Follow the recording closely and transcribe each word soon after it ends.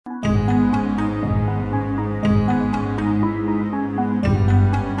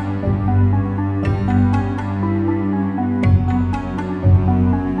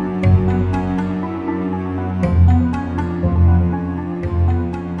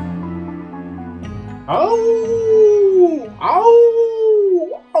Oh!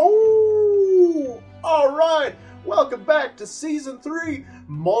 Oh! Oh! All right, welcome back to Season 3,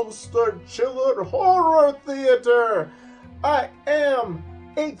 Monster Chiller Horror Theater. I am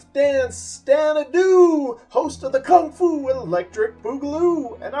 8th Dan Stanadu, host of the Kung Fu Electric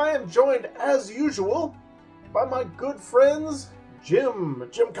Boogaloo, and I am joined, as usual, by my good friends, Jim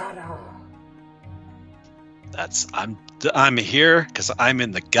Carter. I'm here because I'm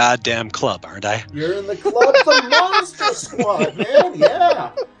in the goddamn club, aren't I? You're in the club, the Monster Squad, man.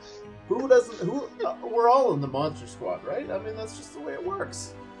 Yeah. We're all in the Monster Squad, right? I mean, that's just the way it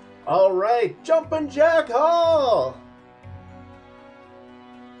works. All right, Jumpin' Jack Hall.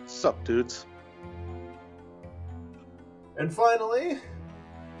 Sup, dudes? And finally,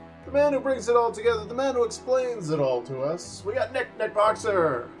 the man who brings it all together, the man who explains it all to us. We got Nick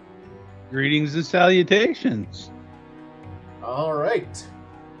Boxer. Greetings and salutations. All right.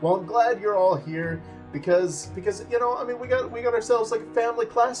 Well, I'm glad you're all here because you know, I mean, we got ourselves like a family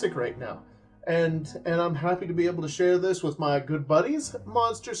classic right now, and I'm happy to be able to share this with my good buddies,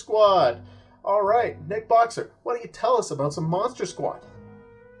 Monster Squad. All right, Nick Boxer, why don't you tell us about some Monster Squad?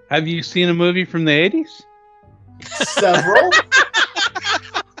 Have you seen a movie from the 80s? Several.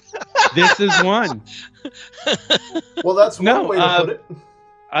 This is one. Well, that's one way to put it.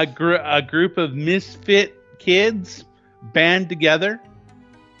 A group of misfit kids band together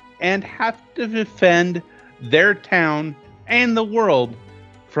and have to defend their town and the world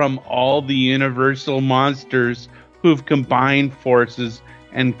from all the universal monsters who've combined forces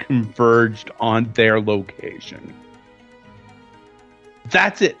and converged on their location.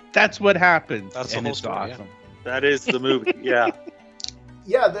 That's it. That's what happens. That's and the whole it's story, awesome. That is the movie, yeah.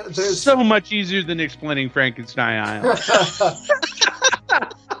 Yeah, there's So much easier than explaining Frankenstein Island.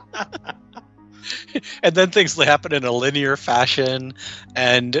 And then things happen in a linear fashion,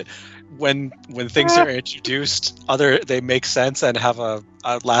 and when things are introduced, they make sense and have a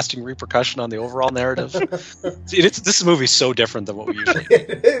lasting repercussion on the overall narrative. This movie is so different than what we usually do.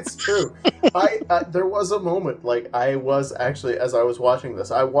 It's true. There was a moment, like, I was actually, as I was watching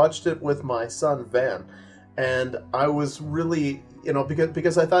this, I watched it with my son Van, and I was really, you know,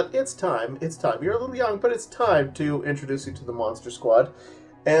 because I thought it's time. You're a little young, but it's time to introduce you to the Monster Squad,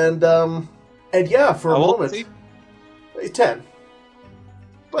 and yeah, for a How old moment, is he? 10.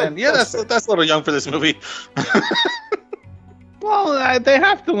 But Yeah, that's fair. a little young for this movie. Well, they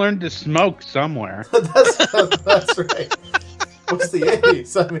have to learn to smoke somewhere. that's right. What's the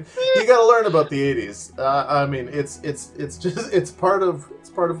 80s? I mean, you got to learn about the 80s. I mean, it's part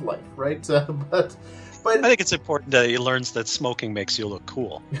of life, right? But I think it's important that he learns that smoking makes you look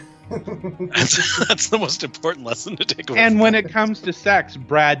cool. That's the most important lesson to take away. And when it comes to sex,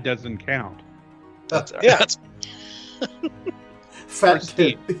 Brad doesn't count. That's fat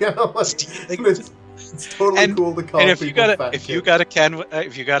Steve. kid, you know, like, it's totally cool to call and people fat if kid.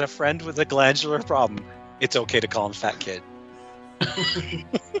 you got a friend with a glandular problem, it's okay to call him fat kid.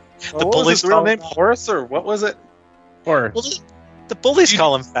 What was his real name? Horace, or what was it? Or Well, the bullies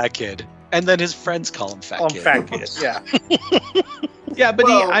call him fat kid, and then his friends call him fat Oh, kid. Fat Kid, yeah. yeah, but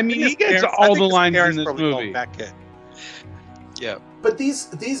Well, he gets I all think the his lines in parents this probably call him movie. Fat Kid. Yeah. But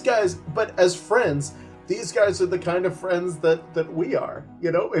these guys, but as friends, these guys are the kind of friends that we are.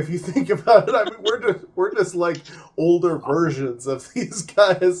 You know, if you think about it, I mean, we're just like older versions of these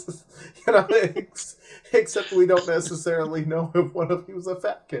guys. You know, except we don't necessarily know if one of you was a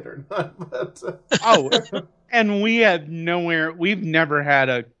fat kid or not. But Oh, and we've never had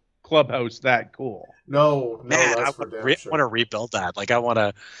a clubhouse that cool. no, Man, that's I for want damn sure. to rebuild that. Like, I want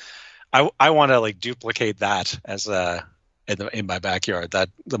to like duplicate that as in my backyard. That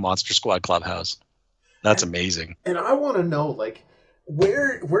the Monster Squad clubhouse. That's amazing. And I want to know, like,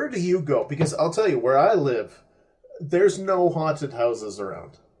 where do you go? Because I'll tell you, where I live, there's no haunted houses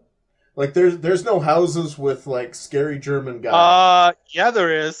around. Like, there's no houses with, like, scary German guys. Yeah,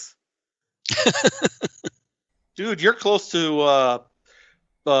 there is. Dude, you're close to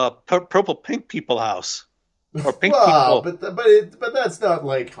Purple Pink People House. Or Pink Wow, People. but that's not,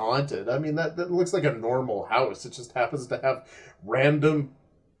 like, haunted. I mean, that looks like a normal house. It just happens to have random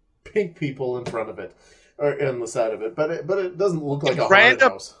pink people in front of it, or in the side of it. But it doesn't look like a haunted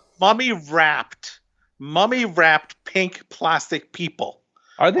Random house. mummy wrapped pink plastic people.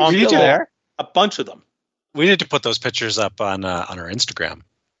 Are they On still the wall. there? A bunch of them. We need to put those pictures up on our Instagram.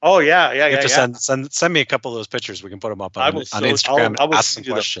 Oh yeah. You have to send me a couple of those pictures. We can put them up on Instagram I and will ask some send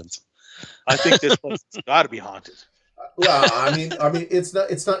you them. questions. I think this place has got to be haunted. Well, I mean, it's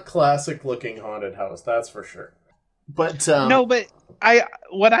not classic looking haunted house, that's for sure. But No, but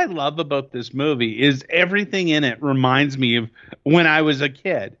what I love about this movie is everything in it reminds me of when I was a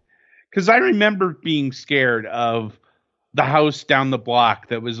kid. Because I remember being scared of the house down the block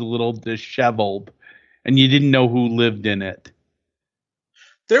that was a little disheveled, and you didn't know who lived in it.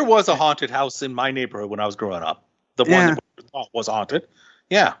 There was a haunted house in my neighborhood when I was growing up. The one that we thought was haunted.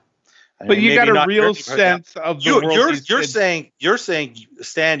 Yeah. But you got a real sense of the world. You're saying,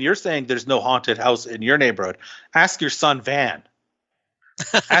 Stan, you're saying there's no haunted house in your neighborhood. Ask your son Van.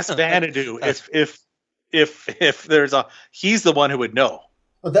 Ask Van to do if there's he's the one who would know.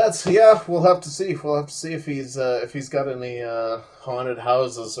 Well, we'll have to see. We'll have to see if he's got any haunted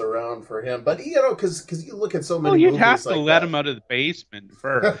houses around for him. But because you look at so many. Well, you'd movies have to like let that. him out of the basement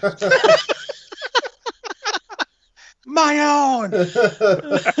first. My own.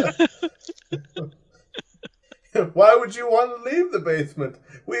 Why would you want to leave the basement?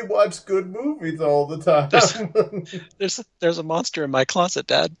 We watch good movies all the time. There's a monster in my closet,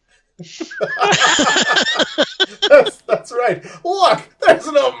 Dad. That's right. Look, there's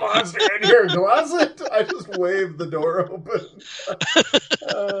no monster in your closet. I just waved the door open.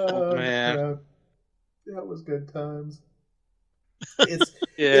 Oh, man. That was good times.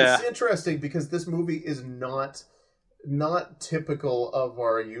 Yeah. It's interesting because this movie is not typical of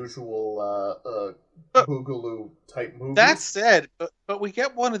our usual Boogaloo type movies. That said, but we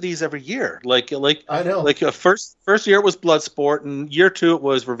get one of these every year. Like I know. Like first year it was Bloodsport, and year 2 it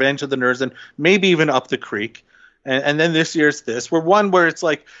was Revenge of the Nerds, and maybe even Up the Creek, and then this year's this. We're one where it's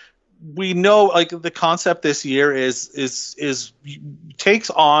like we know like the concept this year is takes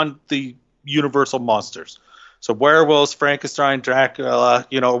on the universal monsters. So werewolves, Frankenstein, Dracula,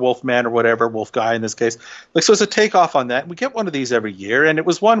 Wolfman or whatever, Wolf Guy in this case. Like, so it's a takeoff on that. We get one of these every year, and it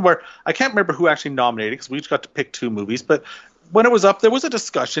was one where I can't remember who actually nominated because we each got to pick 2 movies. But when it was up, there was a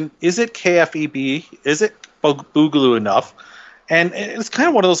discussion: is it KFEB? Is it Boogaloo enough? And it's kind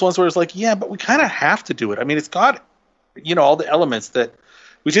of one of those ones where it's like, yeah, but we kind of have to do it. I mean, it's got all the elements that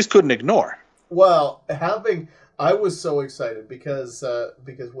we just couldn't ignore. Well, I was so excited because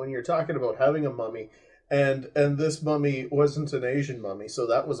when you're talking about having a mummy. And this mummy wasn't an Asian mummy, so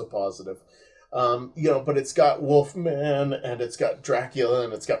that was a positive. But it's got Wolfman, and it's got Dracula,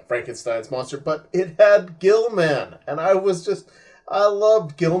 and it's got Frankenstein's monster, but it had Gillman, and I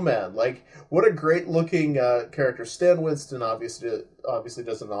loved Gillman. Like, what a great looking character. Stan Winston obviously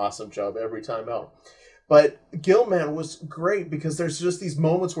does an awesome job every time out. But Gillman was great because there's just these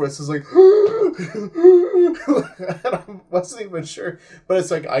moments where it's just like, and I wasn't even sure. But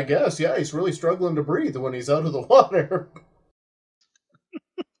it's like, I guess, yeah, he's really struggling to breathe when he's out of the water.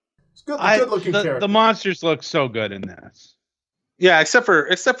 It's good looking character. The monsters look so good in this. Yeah, except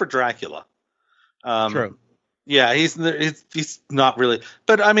for Dracula. True. Yeah, he's not really.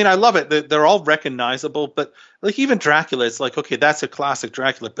 But I mean, I love it. They're all recognizable. But like even Dracula, it's like, okay, that's a classic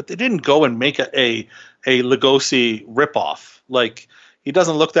Dracula. But they didn't go and make a Lugosi ripoff. Like, he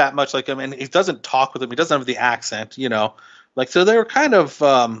doesn't look that much like him, and he doesn't talk with him. He doesn't have the accent, Like, so they were kind of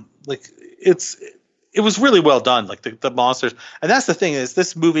like it was really well done. Like the monsters, and that's the thing is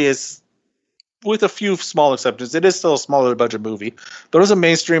this movie is, with a few small exceptions, it is still a smaller budget movie, but it was a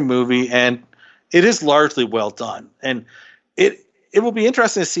mainstream movie and. It is largely well done, and it will be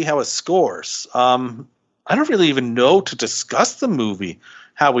interesting to see how it scores. I don't really even know to discuss the movie,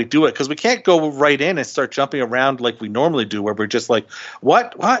 how we do it, because we can't go right in and start jumping around like we normally do, where we're just like,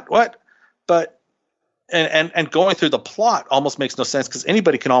 what? But and going through the plot almost makes no sense because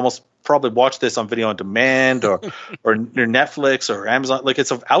anybody can almost probably watch this on video on demand or Netflix or Amazon. Like,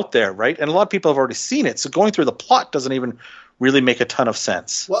 it's out there, right? And a lot of people have already seen it, so going through the plot doesn't even really make a ton of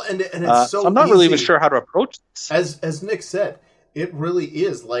sense. Well, and it's so I'm not easy. really even sure how to approach this. As Nick said, it really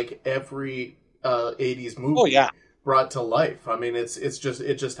is like every 80s movie brought to life. I mean, it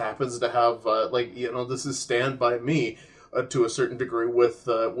just happens to have this is Stand By Me to a certain degree with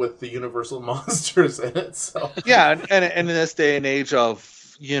the Universal monsters in it. So yeah, and in this day and age of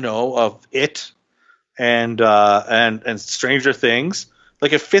It and Stranger Things,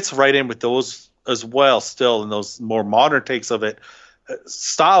 like, it fits right in with those as well, still in those more modern takes of it,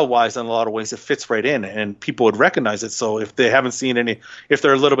 style wise. In a lot of ways it fits right in and people would recognize it. So if they haven't seen if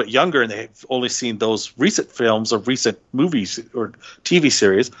they're a little bit younger and they've only seen those recent films or recent movies or TV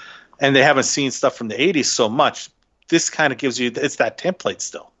series and they haven't seen stuff from the 80s so much, this kind of gives you, it's that template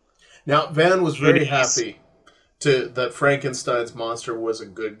still. Now, Van was very happy that Frankenstein's monster was a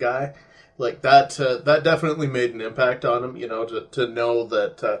good guy. Like, that definitely made an impact on him, to know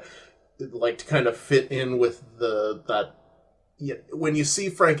that to kind of fit in with when you see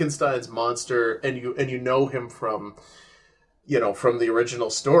Frankenstein's monster and you know him from the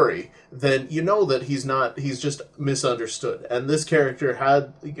original story, then you know that he's just misunderstood. And this character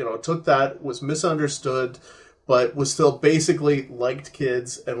took that, was misunderstood, but was still basically liked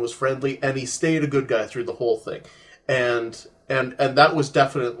kids and was friendly, and he stayed a good guy through the whole thing. And that was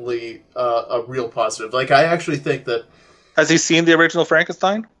definitely a real positive. Like, I actually think that... Has he seen the original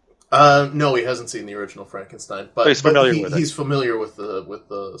Frankenstein? No, he hasn't seen the original Frankenstein, but he's familiar with it. He's familiar with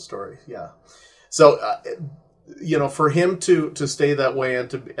the story. Yeah. So, for him to stay that way and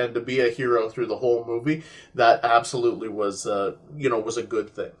to be a hero through the whole movie, that absolutely was was a good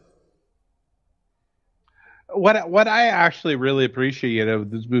thing. What I actually really appreciate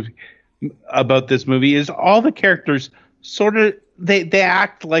about this movie is all the characters sort of they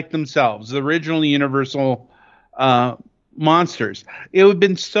act like themselves, the original Universal monsters. It would have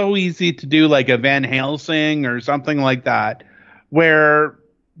been so easy to do like a Van Helsing or something like that, where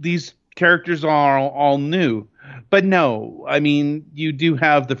these characters are all new. But no, I mean, you do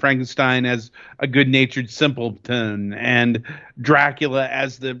have the Frankenstein as a good-natured simpleton, and Dracula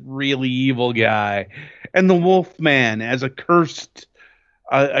as the really evil guy, and the Wolfman as a cursed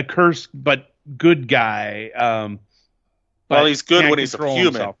but good guy. Well, he's good when he's a human.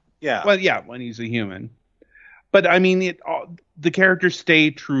 Himself. Yeah. Well, yeah, when he's a human. But I mean, the characters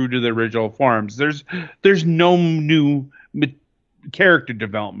stay true to the original forms. There's no new character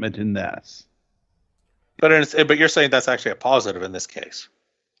development in this. But you're saying that's actually a positive in this case.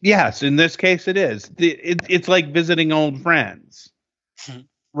 Yes, in this case it is. It's like visiting old friends,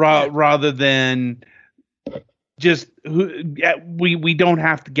 rather than just we don't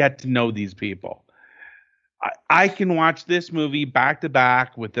have to get to know these people. I can watch this movie back to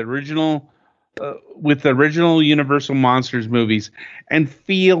back with the original Universal Monsters movies and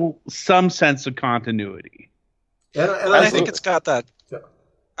feel some sense of continuity. And I think it's got that.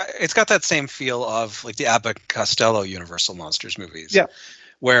 It's got that same feel of like the Abbott and Costello Universal Monsters movies,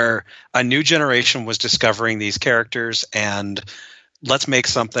 where a new generation was discovering these characters, and let's make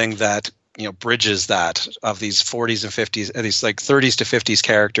something that bridges that of these 40s and 50s, these like 30s to 50s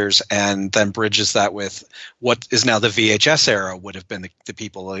characters, and then bridges that with what is now the VHS era would have been the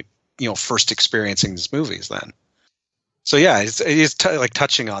people like first experiencing these movies then. So yeah, it's like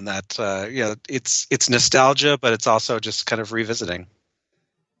touching on that. It's nostalgia, but it's also just kind of revisiting.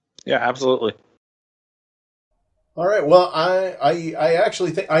 Yeah, absolutely. All right. Well, I actually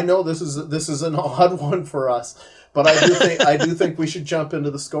think I know this is an odd one for us, but I do think we should jump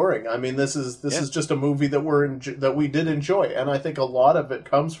into the scoring. I mean, this is just a movie that we did enjoy, and I think a lot of it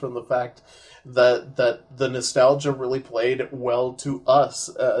comes from the fact that the nostalgia really played well to us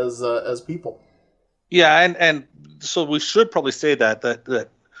as people. Yeah, and so we should probably say that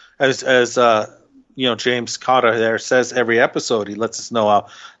as James Cotta there says every episode, he lets us know how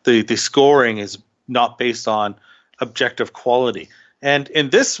the scoring is not based on objective quality. And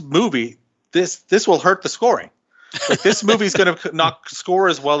in this movie, this will hurt the scoring. Like, this movie is going to not score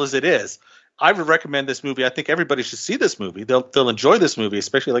as well as it is. I would recommend this movie. I think everybody should see this movie. They'll enjoy this movie,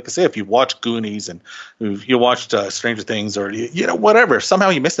 especially, like I say, if you watch Goonies and you watched Stranger Things or whatever. Somehow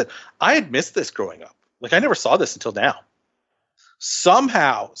you missed it. I had missed this growing up. Like, I never saw this until now.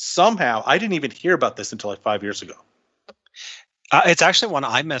 Somehow, I didn't even hear about this until like 5 years ago. It's actually one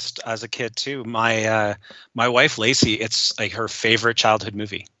I missed as a kid too. My wife Lacey, it's like her favorite childhood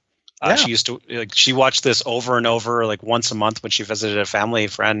movie. She used to she watched this over and over, like once a month when she visited a family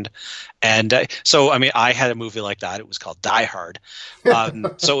friend, and so I mean, I had a movie like that. It was called Die Hard.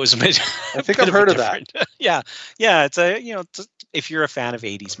 So it was a bit. I think I've heard of that. Yeah. It's if you're a fan of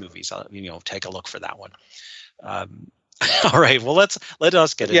 '80s movies, take a look for that one. All right. Well, let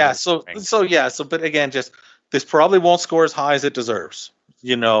us get into but again, just this probably won't score as high as it deserves.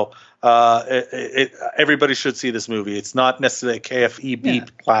 Everybody should see this movie. It's not necessarily a KFEB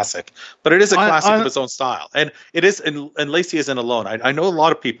classic, but it is a classic of its own style. And it is, and Lacey isn't alone. I know a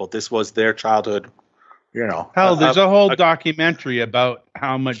lot of people, this was their childhood, Hell, there's a whole documentary about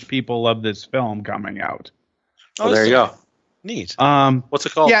how much people love this film coming out. Oh, there you go. Neat. What's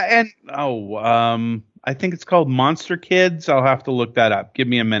it called? Yeah, and I think it's called Monster Kids. I'll have to look that up. Give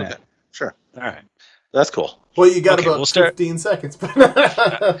me a minute. Okay. Sure. All right. That's cool. Well, you got about 15 seconds.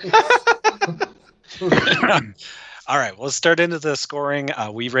 All right, we'll start into the scoring.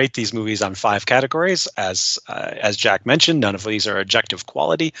 We rate these movies on 5 categories. As Jack mentioned, none of these are objective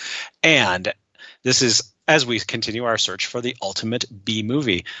quality. And this is as we continue our search for the ultimate B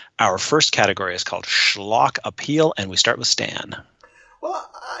movie. Our first category is called Schlock Appeal, and we start with Stan.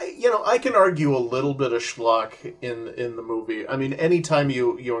 Well, I can argue a little bit of schlock in the movie. I mean, anytime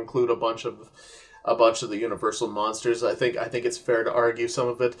you include a bunch of the Universal monsters, I think it's fair to argue some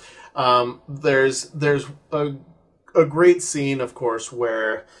of it. There's a great scene, of course,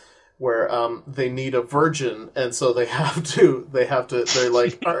 where they need a virgin, and so they're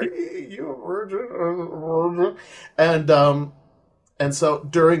like, are you a virgin? And so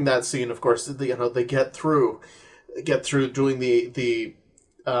during that scene, of course, they get through doing the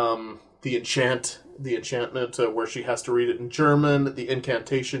enchantment where she has to read it in German, the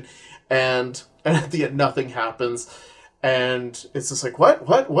incantation, and at the end nothing happens, and it's just like,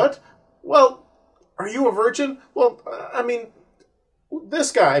 what? Well, are you a virgin? Well, I mean,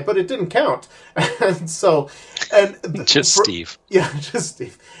 this guy, but it didn't count. And so, Steve. Yeah, just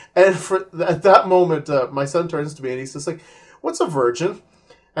Steve. And at that moment, my son turns to me and he's just like, "What's a virgin?"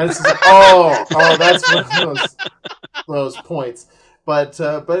 And it's just like, oh, that's one of those points. But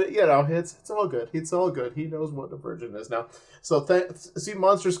it's all good. It's all good. He knows what a virgin is now. So see,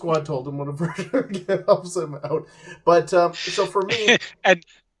 Monster Squad told him what a virgin helps him out. But so for me,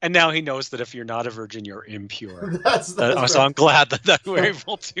 and now he knows that if you're not a virgin, you're impure. That's right. So I'm glad that we're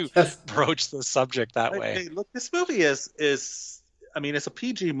able to broach the subject that way. Hey, look, this movie is I mean, it's a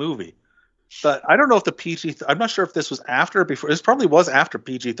PG movie. But I don't know if the PG. I'm not sure if this was after or before. This probably was after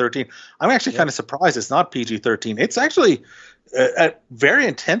PG-13. I'm actually kind of surprised it's not PG-13. It's actually very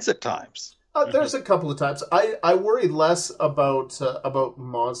intense at times. There's a couple of times. I worry less about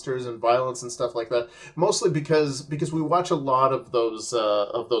monsters and violence and stuff like that. Mostly because we watch a lot of those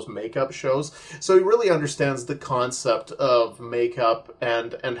makeup shows, so he really understands the concept of makeup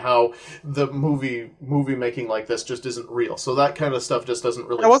and how the movie making like this just isn't real. So that kind of stuff just doesn't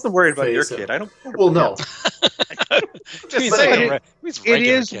really. I wasn't worried about your phase him. kid. I don't. Well, no. It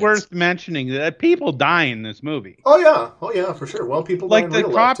is worth mentioning that people die in this movie. Oh yeah, for sure. Well, people like die in the real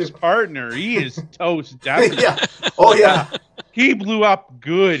life, cop's too. partner. He is toast. Definitely. Yeah. Oh yeah. He blew up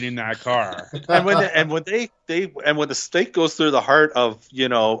good in that car. And when the stake goes through the heart of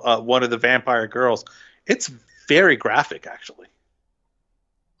one of the vampire girls, it's very graphic actually.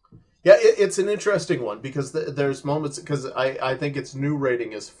 Yeah, it's an interesting one because there's moments, because I think its new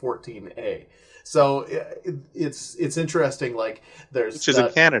rating is 14A. So it's interesting. Like which is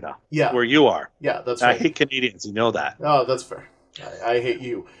in Canada, where you are. Yeah, that's right. I hate Canadians. You know that. Oh, that's fair. I hate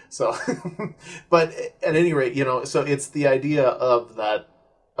you. So, but at any rate, so it's the idea of that.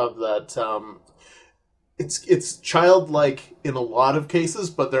 It's childlike in a lot of cases,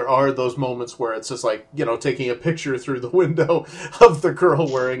 but there are those moments where it's just like, taking a picture through the window of the girl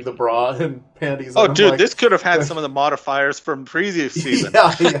wearing the bra and panties. Oh, dude, this could have had some of the modifiers from previous season.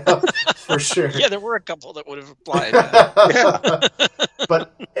 Yeah, for sure. Yeah, there were a couple that would have applied.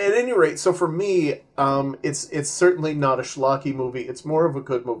 But at any rate, so for me, it's certainly not a schlocky movie. It's more of a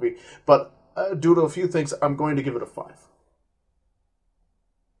good movie. But due to a few things, I'm going to give it a 5.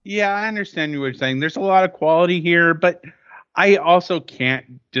 Yeah, I understand what you're saying. There's a lot of quality here, but I also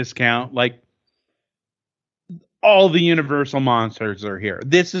can't discount, like, all the Universal monsters are here.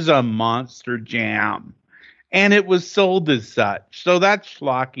 This is a monster jam, and it was sold as such. So that's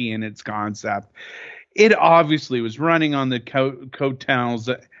schlocky in its concept. It obviously was running on the coattails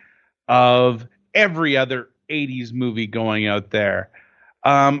of every other 80s movie going out there.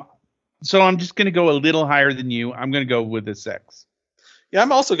 So I'm just going to go a little higher than you. I'm going to go with a 6. Yeah,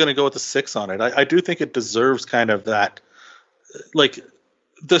 I'm also going to go with a 6 on it. I do think it deserves kind of that. Like,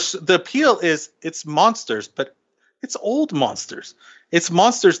 the appeal is it's monsters, but it's old monsters. It's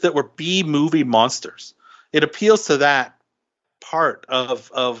monsters that were B-movie monsters. It appeals to that part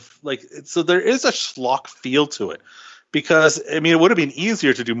of like, so there is a schlock feel to it, because I mean, it would have been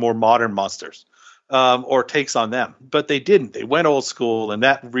easier to do more modern monsters or takes on them, but they didn't. They went old school, and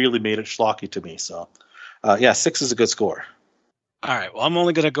that really made it schlocky to me. So, 6 is a good score. All right. Well, I'm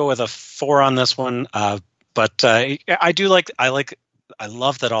only going to go with a 4 on this one, but I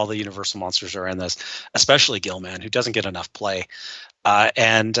love that all the Universal monsters are in this, especially Gillman, who doesn't get enough play.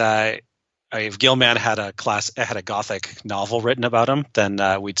 If Gillman had a Gothic novel written about him, then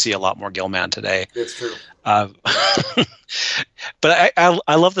we'd see a lot more Gillman today. It's true. But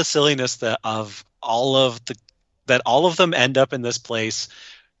I love the silliness that all of them end up in this place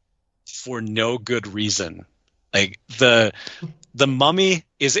for no good reason. Like the mummy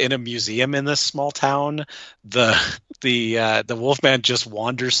is in a museum in this small town. The Wolfman just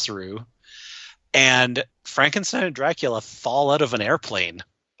wanders through, and Frankenstein and Dracula fall out of an airplane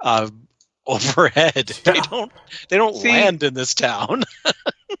overhead. Yeah. They don't land in this town.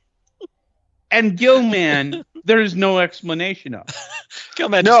 And Gillman, there's no explanation of.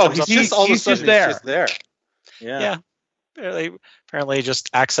 Gillman, he's just there. Yeah. Apparently, just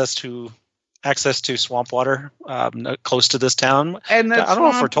access to swamp water close to this town. And I don't know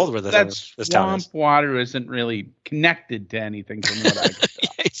if we're told where this town is. Swamp water isn't really connected to anything from what I can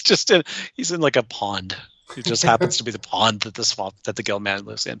tell. He's in like a pond. It just happens to be the pond that the swamp that the Gillman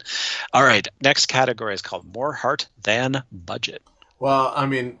lives in. All right, next category is called more heart than budget. Well, I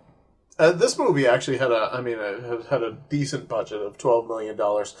mean, this movie actually had a decent budget of $12 million.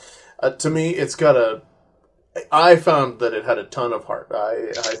 To me, I found that it had a ton of heart.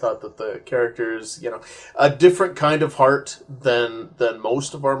 I thought that the characters, a different kind of heart than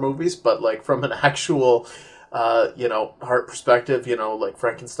most of our movies, but like from an actual, heart perspective, like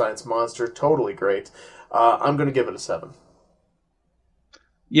Frankenstein's monster, totally great. I'm going to give it a 7.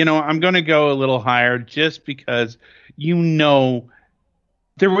 I'm going to go a little higher just because,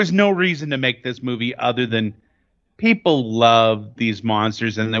 there was no reason to make this movie other than people love these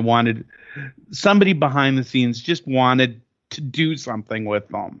monsters and they wanted somebody behind the scenes just wanted to do something with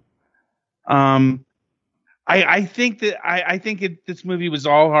them. I think this movie was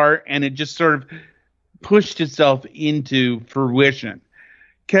all heart and it just sort of pushed itself into fruition.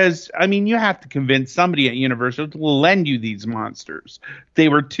 Because, you have to convince somebody at Universal to lend you these monsters. They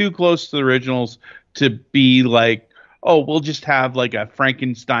were too close to the originals to be like, oh, we'll just have like a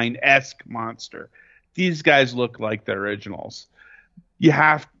Frankenstein-esque monster. These guys look like the originals.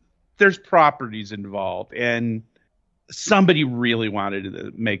 There's properties involved, and somebody really wanted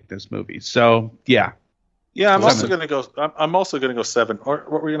to make this movie. So, yeah. Yeah, I'm also going to go 7. Or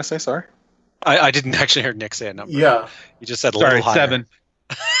what were you going to say? Sorry. I didn't actually hear Nick say a number. Yeah. You just said a little higher. 7.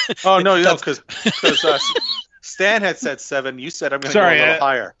 Oh, no, because Stan had said 7. You said I'm going to go a little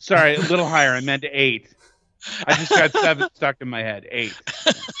higher. Sorry, a little higher. I meant 8. I just got 7 stuck in my head. 8.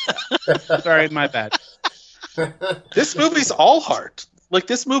 Sorry, my bad. This movie's all heart. Like,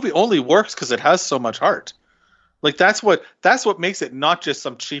 this movie only works because it has so much heart. Like, that's what makes it not just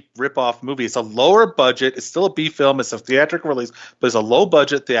some cheap rip-off movie. It's a lower budget. It's still a B film. It's a theatrical release, but it's a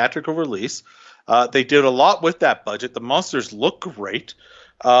low-budget theatrical release. They did a lot with that budget. The monsters look great.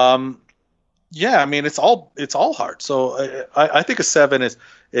 It's all heart. So I think a 7 is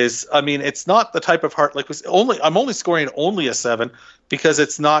it's not the type of heart I'm only scoring only a 7 because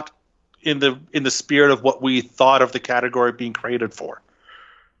it's not in the spirit of what we thought of the category being created for.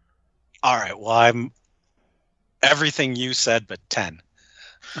 All right. Well, I'm everything you said, but 10.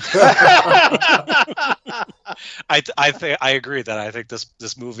 I agree that I think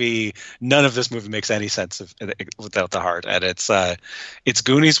this movie, none of this movie makes any sense without the heart, and it's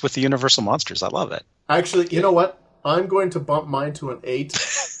Goonies with the Universal monsters. I love it. Actually, you know what? I'm going to bump mine to an 8.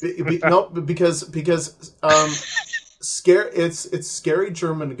 Because it's scary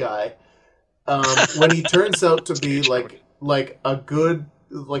German guy. When he turns out to be like a good,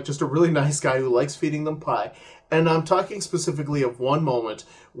 like just a really nice guy who likes feeding them pie. And I'm talking specifically of one moment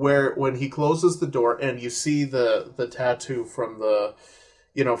where when he closes the door and you see the tattoo from the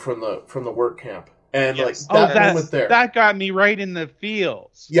work camp. And yes. Like that moment there. That got me right in the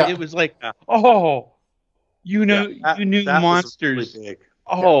feels. Yeah. It was like, oh, you knew monsters. Really big.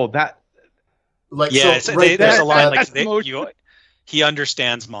 Oh, that. Like, yeah, so there's a line like he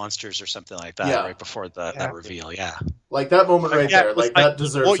understands monsters or something like that right before that reveal. Yeah. Like that moment right there. Like that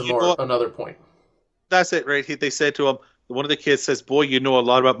deserves another point. That's it, right? They said to him, one of the kids says, "Boy, you know a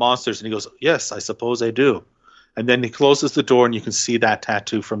lot about monsters," and he goes, "Yes, I suppose I do." And then he closes the door, and you can see that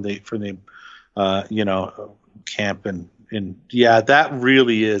tattoo from the camp, and yeah, that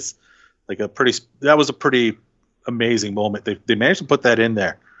really is like that was a pretty amazing moment. They managed to put that in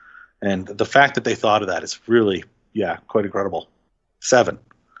there, and the fact that they thought of that is really quite incredible. 7.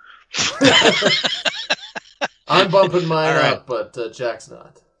 I'm bumping mine up, but Jack's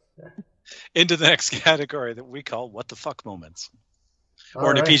not. Into the next category that we call "What the fuck" moments,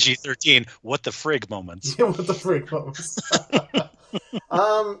 or in a PG-13, "What the frig" moments. Yeah, what the frig moments.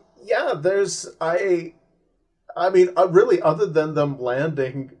 Really, other than them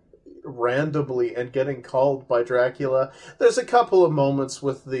landing randomly and getting called by Dracula, there's a couple of moments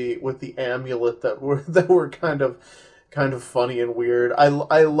with the amulet that were kind of funny and weird. I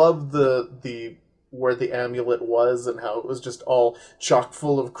love the where the amulet was and how it was just all chock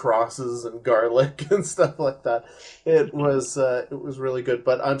full of crosses and garlic and stuff like that. It was really good,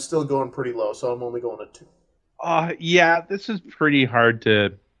 but I'm still going pretty low, so I'm only going at 2. This is pretty hard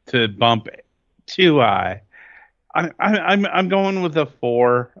to bump too high. I'm going with a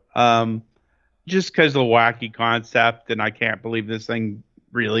 4, just because of the wacky concept, and I can't believe this thing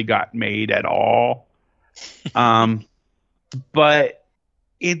really got made at all. But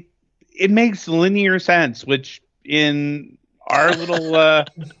it makes linear sense, which in our little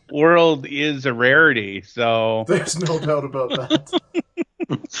world is a rarity. So there's no doubt about that.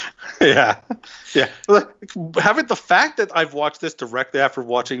 Yeah. Having the fact that I've watched this directly after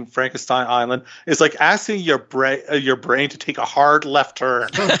watching Frankenstein Island is like asking your brain to take a hard left turn.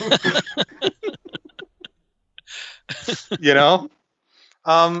 You know?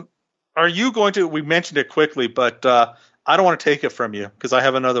 Are you going to? We mentioned it quickly, but I don't want to take it from you because I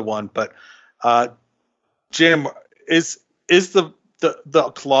have another one. But Jim, is the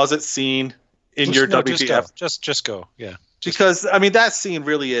closet scene in your WTF? Just go. Yeah. Because I mean that scene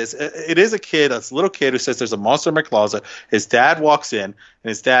really is. It is a kid, a little kid who says there's a monster in my closet. His dad walks in, and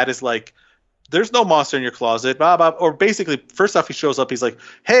his dad is like, "There's no monster in your closet." Blah, blah. Or basically, first off, he shows up. He's like,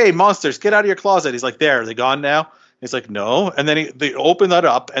 "Hey, monsters, get out of your closet." He's like, "There, are they gone now?" He's like, "No." And then they open that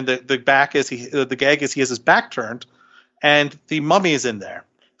up, and the gag is he has his back turned, and the mummy is in there.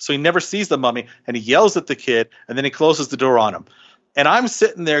 So he never sees the mummy, and he yells at the kid, and then he closes the door on him. And I'm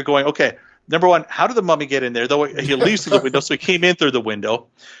sitting there going, okay. Number one, how did the mummy get in there? Though he leaves through the window, so he came in through the window.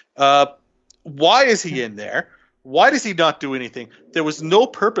 Why is he in there? Why does he not do anything? There was no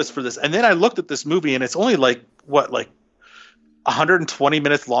purpose for this. And then I looked at this movie, and it's only like 120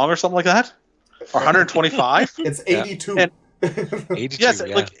 minutes long or something like that, or 125. It's 82. And, 82. yes,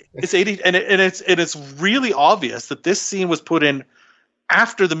 yeah. like it's 80, and it's really obvious that this scene was put in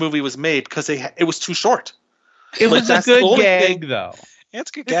after the movie was made because it was too short. It was a good gag, though. Yeah, it's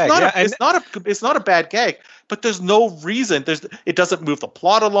a good It's gag. not, yeah, it's not a bad gag, but there's no reason. It doesn't move the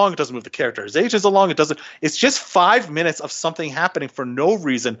plot along. It doesn't move the characterizations along. It's just 5 minutes of something happening for no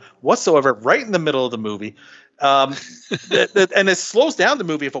reason whatsoever, right in the middle of the movie. And it slows down the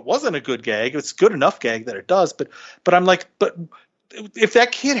movie if it wasn't a good gag. It's good enough gag that it does. But I'm like, but if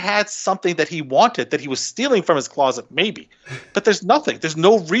that kid had something that he wanted, that he was stealing from his closet, maybe. But there's nothing. There's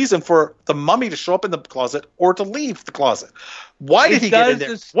no reason for the mummy to show up in the closet or to leave the closet. Why did he get in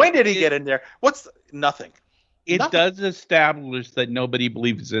there? When did he get in there? Nothing. It does establish that nobody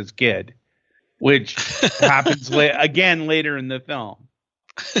believes this kid, which happens again later in the film,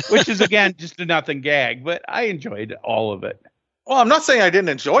 which is, again, just a nothing gag. But I enjoyed all of it. Well, I'm not saying I didn't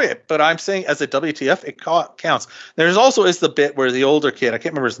enjoy it, but I'm saying as a WTF, it counts. There's also the bit where the older kid, I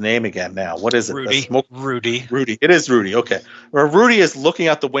can't remember his name again now. What is it? Rudy. Rudy. It is Rudy. Okay. Where Rudy is looking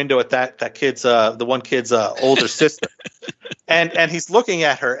out the window at that kid's, the one kid's older sister. And he's looking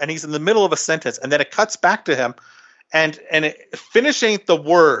at her, and he's in the middle of a sentence, and then it cuts back to him, and finishing the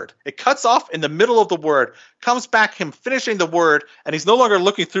word. It cuts off in the middle of the word, comes back him finishing the word, and he's no longer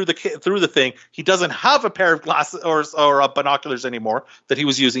looking through the thing. He doesn't have a pair of glasses or binoculars anymore that he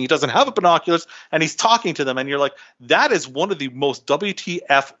was using. He doesn't have a binoculars, and he's talking to them, and you're like, that is one of the most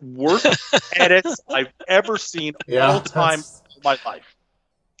WTF worst edits I've ever seen all time in my life.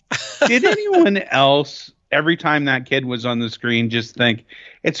 Did anyone else, every time that kid was on the screen, just think,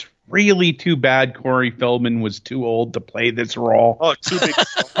 it's really too bad Corey Feldman was too old to play this role? Oh, too big.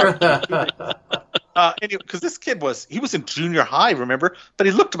 Because this kid was in junior high, remember? But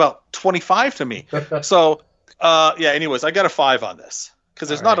he looked about 25 to me. So, anyways, I got a 5 on this because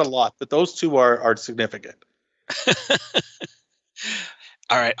there's not a lot, but those two are significant.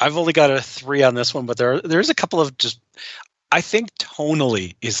 All right, I've only got a 3 on this one, but there's a couple of just. I think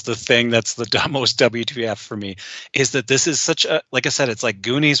tonally is the thing that's the most WTF for me, is that this is such a, like I said, it's like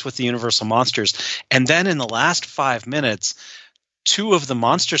Goonies with the Universal Monsters. And then in the last 5 minutes, 2 of the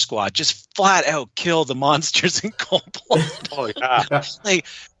Monster Squad just flat out kill the monsters in cold blood. Oh, yeah.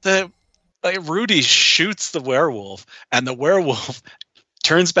 Rudy shoots the werewolf, and the werewolf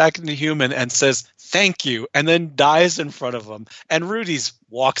turns back into human and says, "Thank you," and then dies in front of him. And Rudy's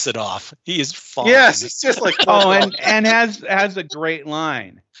walks it off. He is fine. Yes, it's just like and has a great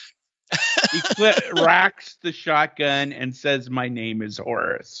line. He racks the shotgun and says, "My name is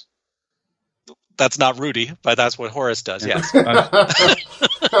Horace." That's not Rudy, but that's what Horace does. Yes. Right.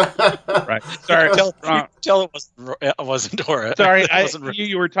 Sorry. Tell it wasn't Horace. Sorry,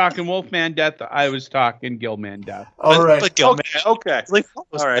 you were talking Wolfman death. I was talking Gillman death. All right. But Gillman, okay.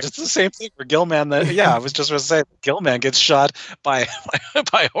 All right. It's the same thing for Gillman. I was just going to say Gillman gets shot by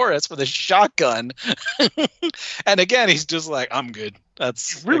Horace with a shotgun, and again he's just like, "I'm good."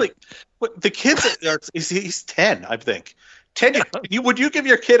 That's really. But the kid's he's 10, I think. 10. Would you give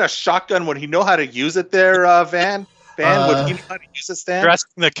your kid a shotgun? Would he know how to use it there, Van? Would he know how to use it, Stan? You're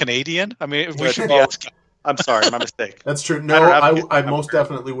asking the Canadian? I mean, we should be asking. I'm sorry, my mistake. That's true. No, I most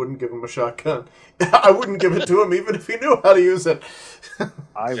definitely wouldn't give him a shotgun. I wouldn't give it to him even if he knew how to use it.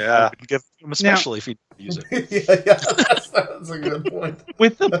 I wouldn't give it to him, especially if he knew how to use it. That's a good point.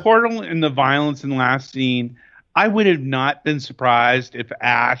 With the portal and the violence in the last scene, I would have not been surprised if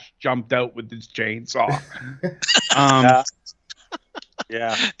Ash jumped out with his chainsaw.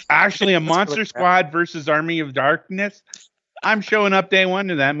 Yeah. Actually, a Monster Squad versus Army of Darkness. I'm showing up day one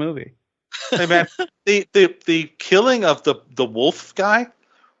to that movie. Hey man, the killing of the wolf guy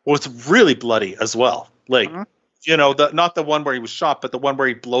was really bloody as well. Like not the one where he was shot, but the one where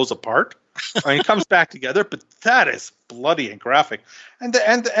he blows apart. And he comes back together, but that is bloody and graphic. And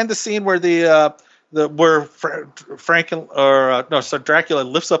the scene where Dracula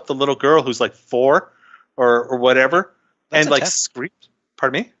lifts up the little girl who's like 4 or whatever, That's and like intense. screams.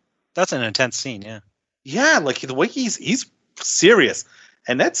 Pardon me? That's an intense scene, yeah. Yeah, like the way he's serious,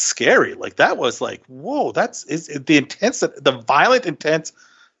 and that's scary. Like that was like, whoa, is the intense, the violent intent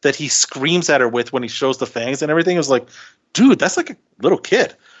that he screams at her with when he shows the fangs and everything. It was like, dude, that's like a little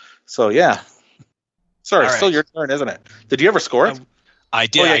kid. So yeah. Sorry, All it's still right. your turn, isn't it? Did you ever score it? I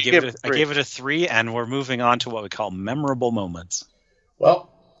did. Oh, yeah, I you gave gave it. it I three. gave it a 3, and we're moving on to what we call memorable moments.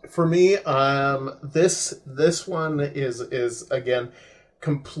 Well, for me, this one is again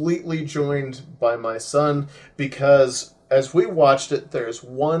completely joined by my son, because as we watched it, there's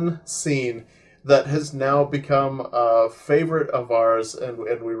one scene that has now become a favorite of ours, and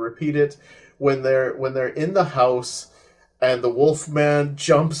we repeat it when they're in the house and the Wolfman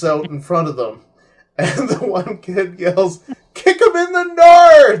jumps out in front of them, and the one kid yells, "Kick him in the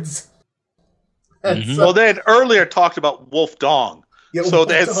nards!" And Mhm. Well, they had earlier talked about Wolf Dong. yeah, So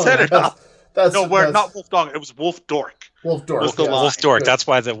they had Wolf set it Dong, up. That's Not Wolf Dong. It was Wolf Dork. Wolf Dork. was the yes. line. Wolf Dork. Good.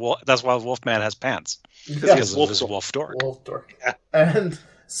 That's why Wolfman has pants, Yeah. because Wolf of his Dork. Wolf Dork. Wolf Dork. Yeah. And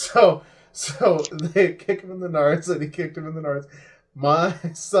so they kick him in the nards, and he kicked him in the nards. My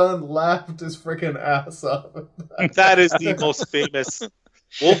son laughed his freaking ass off. That is the most famous.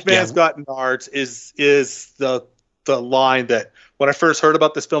 Wolfman's Got Nards is the line that when I first heard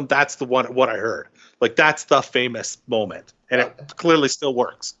about this film, that's the one what I heard. Like that's the famous moment, and it clearly still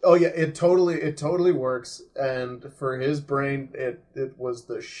works. Oh yeah, it totally works. And for his brain, it was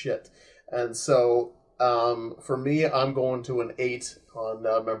the shit. And so for me, I'm going to an 8 on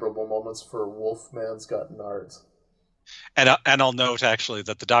memorable moments for Wolfman's Got Nards. And I'll note actually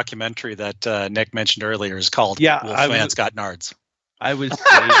that the documentary that Nick mentioned earlier is called Yeah, Wolfman's Got Nards. I was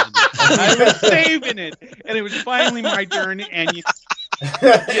saving it. I was saving it, and it was finally my turn. And you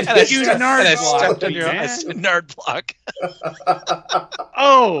used nard block, on your man. nerd block.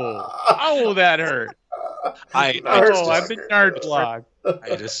 Oh, that hurt. I've been nard blocked. I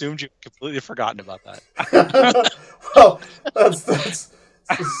had assumed you'd completely forgotten about that. Well, that's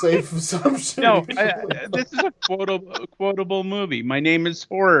a safe assumption. No, this is a quotable movie. My name is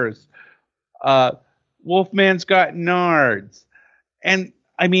Horrors. Wolfman's Got Nards. And,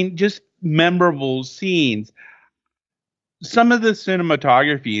 I mean, just memorable scenes. Some of the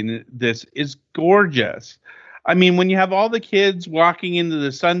cinematography in this is gorgeous. I mean, when you have all the kids walking into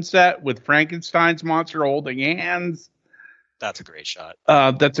the sunset with Frankenstein's monster holding hands. That's a great shot.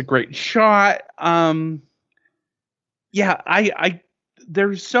 That's a great shot. Yeah,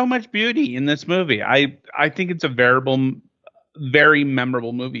 there's so much beauty in this movie. I think it's a very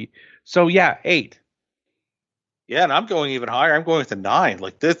memorable movie. So yeah, 8. Yeah, and I'm going even higher. I'm going with a 9.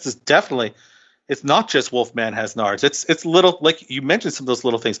 Like this is definitely. It's not just Wolfman Has Nards. It's little, like you mentioned, some of those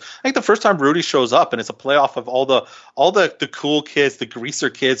little things. I think the first time Rudy shows up, and it's a playoff of all the cool kids, the greaser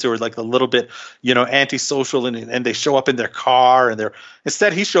kids who are like a little bit, antisocial, and they show up in their car, and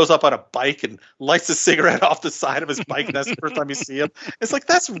instead he shows up on a bike and lights a cigarette off the side of his bike, and that's the first time you see him. It's like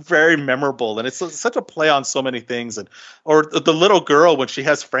that's very memorable, and it's such a play on so many things. Or the little girl when she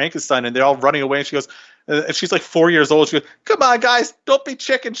has Frankenstein and they're all running away, and she goes. And she's like 4 years old. She goes, "Come on, guys, don't be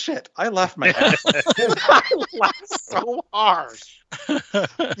chicken shit." I laughed my ass. I laughed so hard.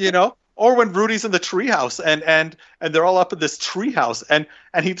 Or when Rudy's in the treehouse and they're all up in this treehouse and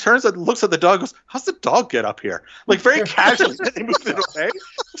he turns and looks at the dog and goes, "How's the dog get up here?" Like very casually. They moved it away.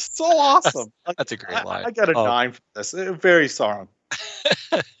 It's so awesome. That's a great line. I got a 9 for this. Very sorry.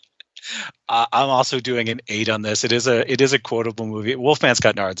 I'm also doing an 8 on this. It is a quotable movie. Wolfman's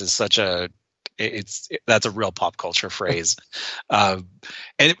Got Nards is such a that's a real pop culture phrase, but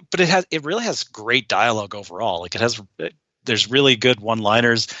it really has great dialogue overall. Like there's really good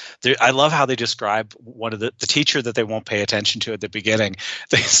one-liners. I love how they describe one of the teacher that they won't pay attention to at the beginning.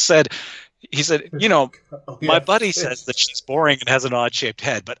 He said, my buddy says that she's boring and has an odd-shaped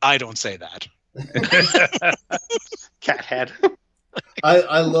head, but I don't say that. Cat head.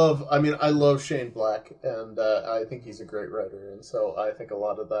 I love Shane Black, and I think he's a great writer, and so I think a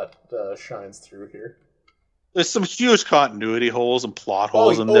lot of that shines through here. There's some huge continuity holes and plot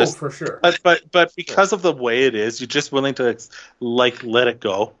holes in this. Oh, for sure. But because of the way it is, you're just willing to let it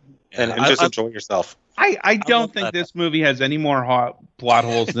go and just enjoy yourself. I don't think this movie has any more plot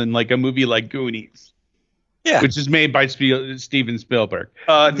holes than like a movie like Goonies, which is made by Steven Spielberg.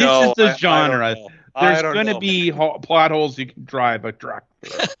 This is the genre. There's going to be plot holes you can drive a truck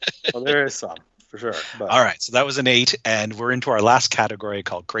through. Well, there is some, for sure. But. All right, so that was an 8, and we're into our last category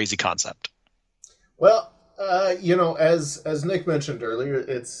called Crazy Concept. Well, As Nick mentioned earlier,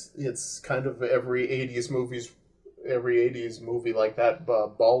 it's kind of every '80s movie like that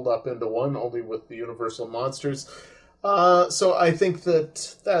balled up into one, only with the Universal monsters. So I think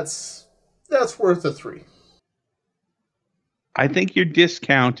that's worth a 3. I think you're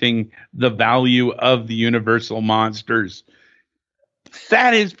discounting the value of the Universal monsters.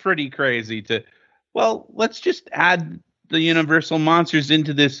 That is pretty crazy let's just add the Universal monsters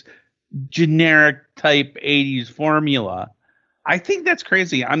into this generic type 80s formula. I think that's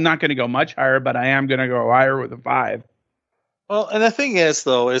crazy. I'm not going to go much higher, but I am going to go higher with a 5. Well, and the thing is,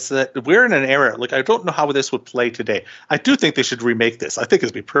 though, is that we're in an era, like, I don't know how this would play today. I do think they should remake this. I think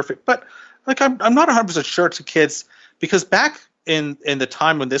it'd be perfect. But, like, I'm not 100% sure to kids, because back in the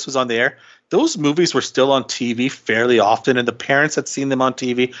time when this was on the air, those movies were still on TV fairly often, and the parents had seen them on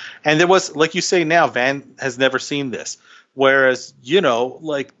TV. And there was, like you say now, Van has never seen this. Whereas,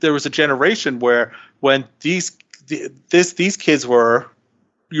 like, there was a generation where when these kids were,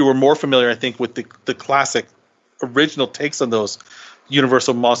 you were more familiar, I think, with the classic original takes on those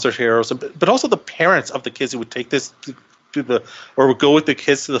Universal monster heroes, but also the parents of the kids who would take this or would go with the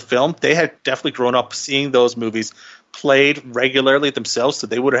kids to the film. They had definitely grown up seeing those movies played regularly themselves, so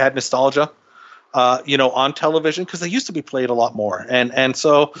they would have had nostalgia, on television, because they used to be played a lot more. And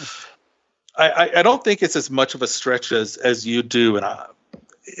so I don't think it's as much of a stretch as you do, and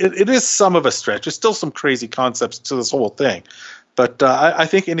it is some of a stretch. There's still some crazy concepts to this whole thing, but I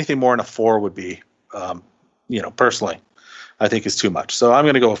think anything more than a 4 would be, personally, I think is too much. So I'm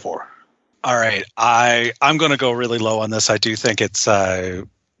going to go with 4. All right, I'm going to go really low on this. I do think it's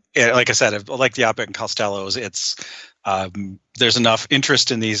like I said, like the Abbott and Costellos, it's there's enough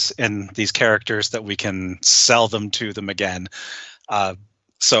interest in these characters that we can sell them to them again.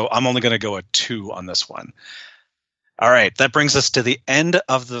 So I'm only going to go a 2 on this one. All right, that brings us to the end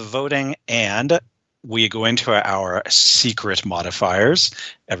of the voting, and we go into our secret modifiers.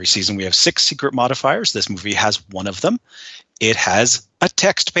 Every season we have 6 secret modifiers. This movie has one of them. It has a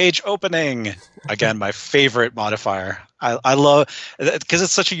text page opening. Again, my favorite modifier. I love, because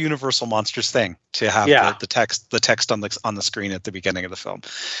it's such a Universal Monsters thing to have the text on the screen at the beginning of the film.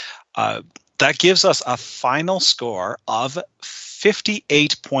 That gives us a final score of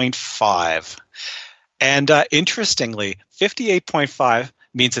 58.5. And interestingly, 58.5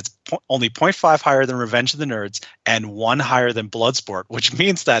 means it's only 0.5 higher than Revenge of the Nerds and 1 higher than Bloodsport, which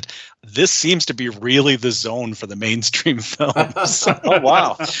means that this seems to be really the zone for the mainstream films. Oh,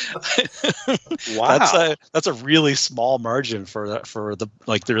 wow. Wow. That's a really small margin for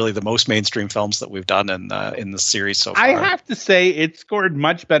the most mainstream films that we've done in the series so far. I have to say it scored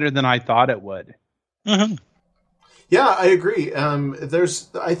much better than I thought it would. Mm-hmm. Yeah, I agree.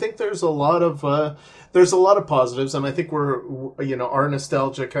 I think there's a lot of positives, and I think our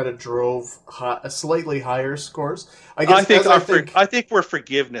nostalgia kind of drove slightly higher scores. I think we're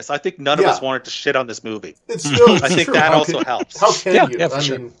forgiveness. I think none of us wanted to shit on this movie. It's still I think true. that also helps. How can you? Yeah, for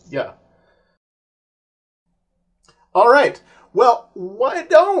sure. Yeah. All right. Well, why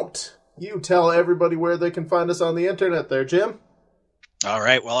don't you tell everybody where they can find us on the internet there, Jim? All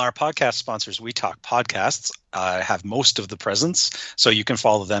right. Well, our podcast sponsors, We Talk Podcasts, have most of the presence. So you can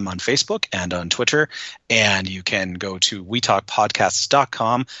follow them on Facebook and on Twitter. And you can go to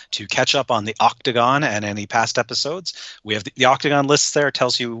wetalkpodcasts.com to catch up on the Octagon and any past episodes. We have the Octagon list there. It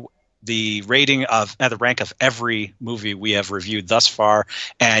tells you the rating of the rank of every movie we have reviewed thus far.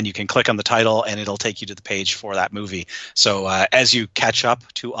 And you can click on the title and it'll take you to the page for that movie. So as you catch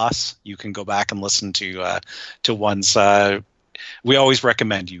up to us, you can go back and listen to ones. We always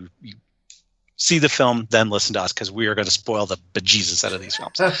recommend you see the film, then listen to us, because we are going to spoil the bejesus out of these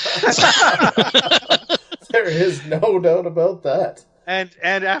films. There is no doubt about that. And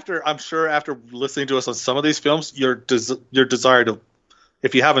after listening to us on some of these films, your desire to,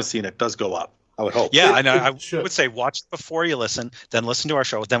 if you haven't seen it, does go up. I would hope. Yeah, I would say watch it before you listen, then listen to our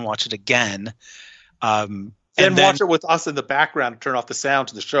show, then watch it again. And watch it with us in the background and turn off the sound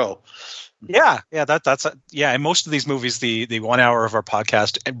to the show. Yeah, that's in most of these movies, the 1 hour of our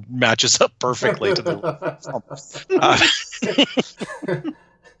podcast matches up perfectly to the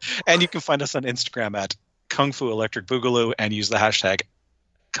and you can find us on Instagram at Kung Fu Electric Boogaloo and use the hashtag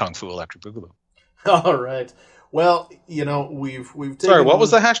Kung Fu Electric Boogaloo. All right. Well, we've taken... Sorry, what was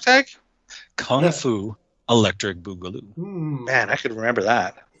the hashtag? Kung Fu Electric Boogaloo. Man, I could remember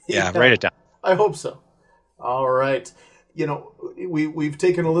that. Yeah, write it down. I hope so. All right. We've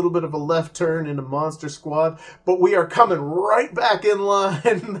taken a little bit of a left turn into Monster Squad, but we are coming right back in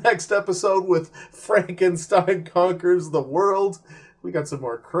line next episode with Frankenstein Conquers the World. We got some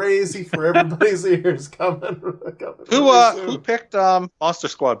more crazy for everybody's ears coming. Who picked Monster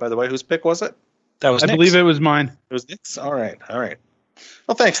Squad, by the way? Whose pick was it? That was I Nick's. believe it was mine. It was Nick's. All right.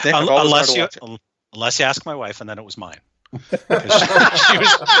 Well, thanks, Nick. I've always unless wanted to you watch it. unless you ask my wife, and then it was mine. she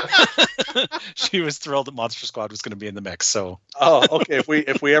was she was thrilled that Monster Squad was going to be in the mix. So Okay.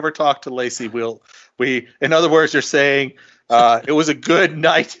 If we ever talk to Lacey, in other words, you're saying it was a good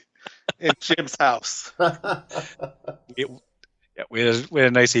night in Jim's house. we had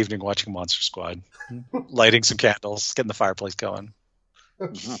a nice evening watching Monster Squad, lighting some candles, getting the fireplace going.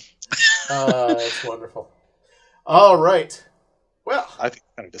 That's wonderful. All right. Well, I think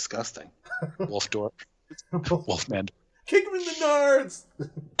it's kind of disgusting. Wolfman. kick him in the nards.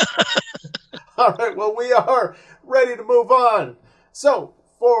 All right. Well, we are ready to move on. So,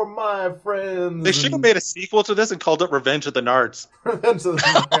 for my friends, They should have made a sequel to this and called it Revenge of the Nards. Revenge of the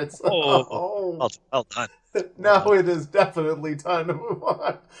Nards. Well done. Now it is definitely time to move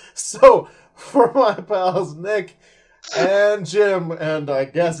on. So, for my pals Nick and Jim, and I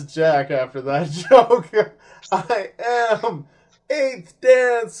guess Jack after that joke, I am 8th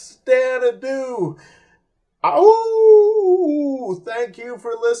Dan Stanadu. Awoooo! Thank you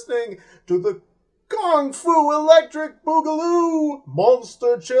for listening to the Kung Fu Electric Boogaloo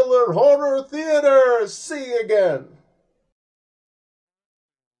Monster Chiller Horror Theater. See you again.